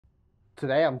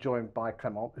Today I'm joined by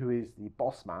Clement, who is the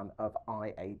boss man of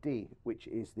IAD, which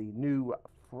is the new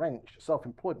French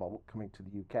self-employed model coming to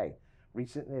the UK.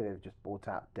 Recently, they've just bought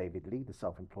out David Lee, the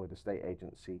self-employed estate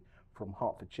agency from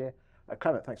Hertfordshire.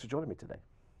 Clement, thanks for joining me today.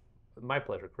 My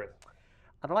pleasure, Chris.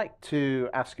 I'd like to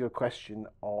ask you a question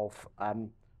of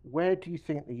where do you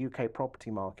think the UK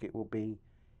property market will be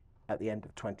at the end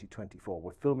of 2024?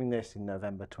 We're filming this in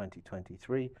November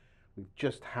 2023. We've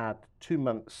just had 2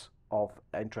 months of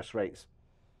interest rates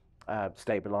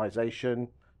stabilization.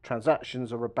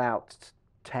 Transactions are about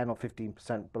 10 or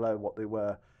 15% below what they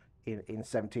were in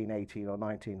 17, 18 or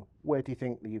 19. Where do you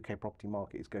think the UK property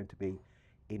market is going to be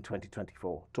in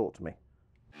 2024? Talk to me.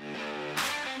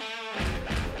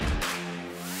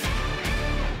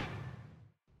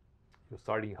 You're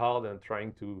starting hard and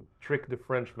trying to trick the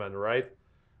Frenchman, right?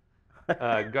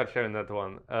 Gotcha on that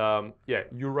one. Yeah,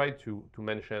 you're right to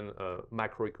mention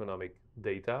macroeconomic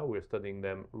data. We're studying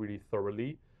them really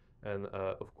thoroughly. And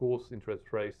of course, interest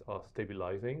rates are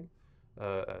stabilizing.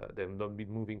 They've not been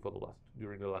moving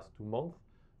during the last 2 months.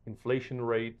 Inflation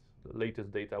rate, the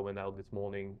latest data went out this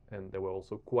morning, and they were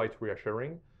also quite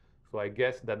reassuring. So I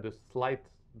guess that the slight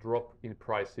drop in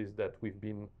prices that we've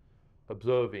been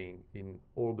observing in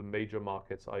all the major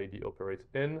markets IAD operates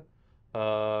in,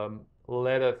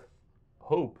 let us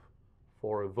hope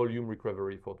for a volume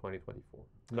recovery for 2024.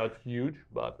 Not huge,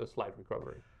 but a slight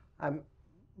recovery. Um,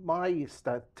 my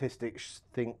statistics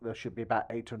think there should be about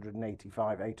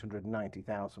 885,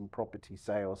 890,000 property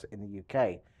sales in the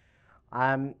UK.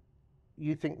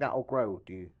 You think that'll grow,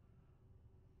 do you,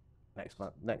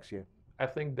 next year? I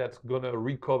think that's going to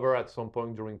recover at some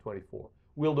point during 24.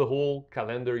 Will the whole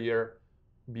calendar year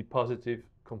be positive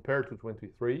compared to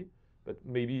 23? But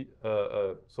maybe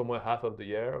somewhere half of the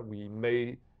year, we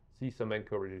may see some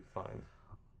encouraging signs.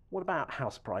 What about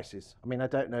house prices? I mean, I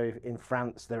don't know if in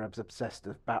France they're as obsessed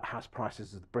about house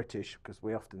prices as the British, because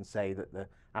we often say that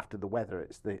after the weather,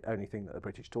 it's the only thing that the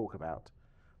British talk about.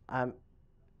 Um,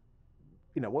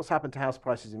 what's happened to house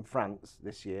prices in France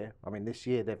this year? I mean, this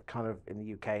year they've kind of, in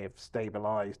the UK, have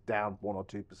stabilised down 1 or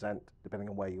 2%, depending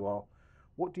on where you are.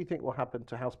 What do you think will happen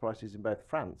to house prices in both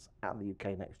France and the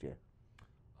UK next year?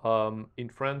 In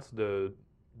France, the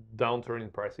downturn in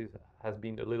prices has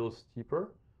been a little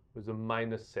steeper, with a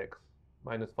 -6,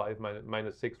 -5,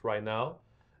 -6 right now,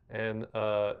 and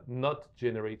not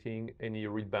generating any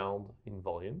rebound in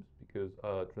volumes, because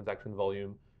transaction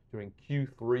volume during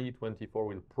Q3 24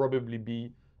 will probably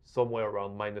be somewhere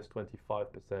around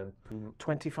 -25% to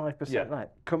 25%, yeah. right?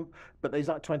 But there's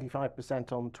like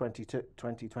 25% on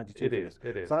 2022 It figures. is.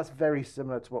 It is. So that's very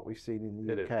similar to what we've seen in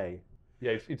the It is. UK.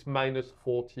 Yeah, it's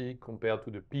 -40 compared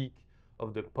to the peak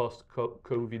of the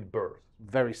post-COVID burst.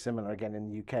 Very similar again in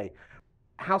the UK.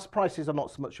 House prices are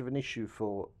not so much of an issue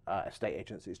for estate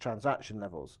agents, it's transaction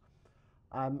levels.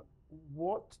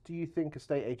 What do you think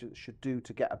estate agents should do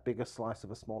to get a bigger slice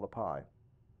of a smaller pie?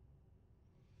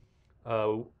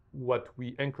 What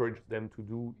we encourage them to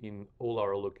do in all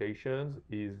our locations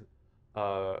is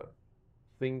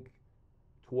think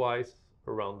twice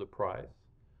around the price.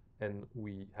 And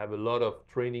we have a lot of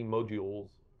training modules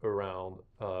around,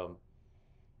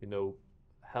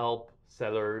 help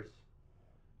sellers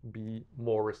be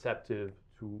more receptive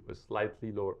to a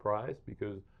slightly lower price.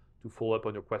 Because to follow up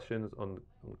on your questions on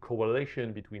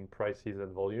correlation between prices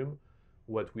and volume,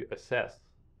 what we assess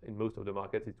in most of the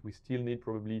markets is we still need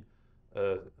probably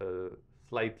a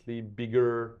slightly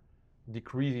bigger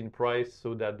decrease in price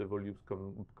so that the volumes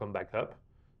come back up.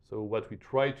 So what we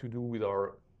try to do with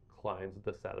our clients,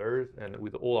 the sellers, and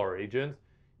with all our agents,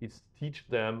 is teach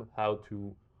them how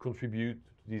to contribute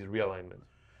to these realignments.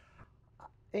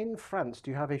 In France,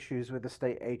 do you have issues with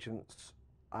estate agents?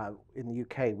 In the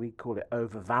UK, we call it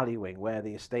overvaluing, where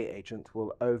the estate agent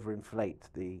will overinflate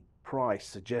the price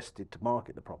suggested to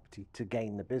market the property to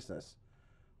gain the business.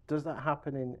 Does that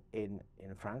happen in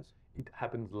France? It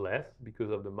happens less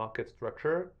because of the market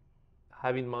structure.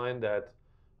 Have in mind that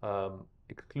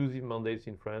exclusive mandates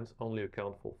in France only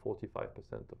account for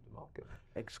 45% of the market.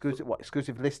 Exclusive what?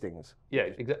 Exclusive listings? Yeah,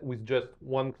 with just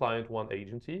one client, one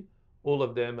agency. All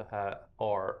of them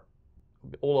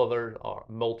all others are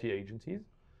multi-agencies.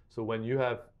 So when you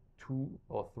have 2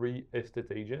 or 3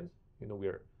 estate agents,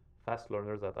 we're fast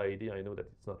learners at IAD. I know that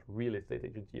it's not real estate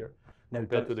agent here. No,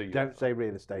 don't say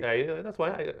real estate. Yeah, that's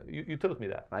why you told me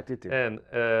that. I did do. And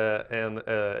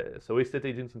so estate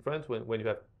agents in France, when you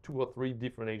have 2 or 3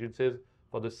 different agencies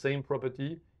for the same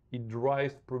property, it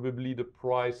drives probably the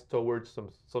price towards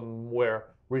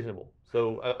somewhere reasonable.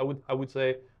 So I would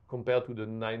say, compared to the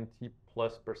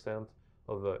 90+%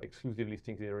 of exclusive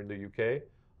listings here in the UK,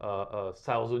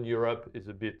 Southern Europe is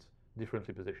a bit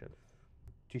differently positioned.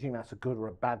 Do you think that's a good or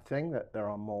a bad thing that there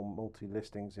are more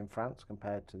multi-listings in France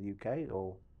compared to the UK,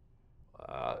 or?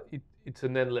 It's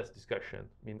an endless discussion.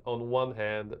 I mean, on one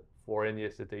hand, for any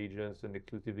estate agents, an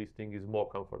exclusive listing is more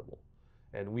comfortable.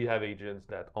 And we have agents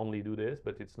that only do this,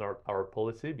 but it's not our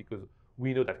policy because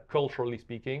we know that culturally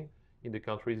speaking, in the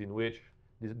countries in which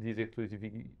this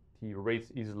exclusivity rates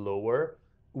is lower,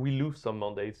 we lose some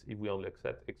mandates if we only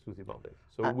accept exclusive mandates.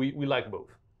 So we like both.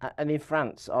 And in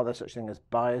France, are there such things as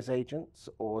buyer's agents,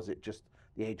 or is it just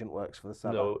the agent works for the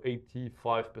seller? No,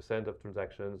 85% of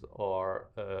transactions are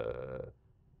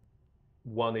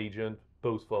one agent,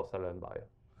 both for seller and buyer.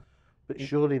 But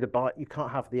surely you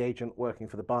can't have the agent working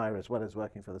for the buyer as well as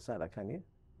working for the seller, can you?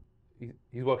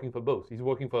 He's working for both. He's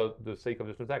working for the sake of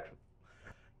the transaction.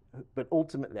 But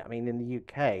ultimately, I mean, in the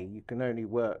UK, you can only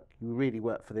work, you really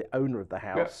work for the owner of the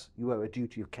house. Yeah. You owe a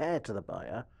duty of care to the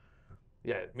buyer.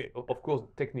 Yeah, of course,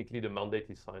 technically the mandate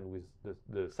is signed with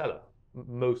the seller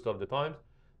most of the times,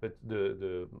 but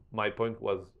my point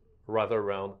was rather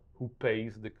around who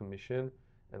pays the commission,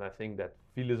 and I think that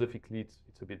philosophically it's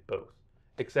a bit both,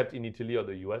 except in Italy or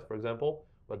the US, for example,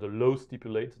 where the law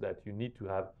stipulates that you need to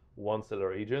have one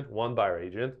seller agent, one buyer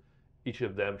agent, each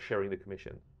of them sharing the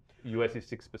commission. US is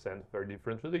 6%, very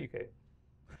different to the UK.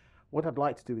 What I'd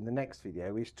like to do in the next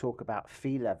video is talk about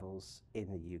fee levels in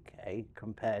the UK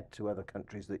compared to other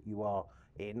countries that you are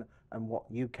in, and what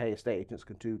UK estate agents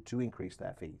can do to increase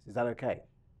their fees. Is that okay?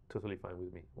 Totally fine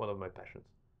with me. One of my passions.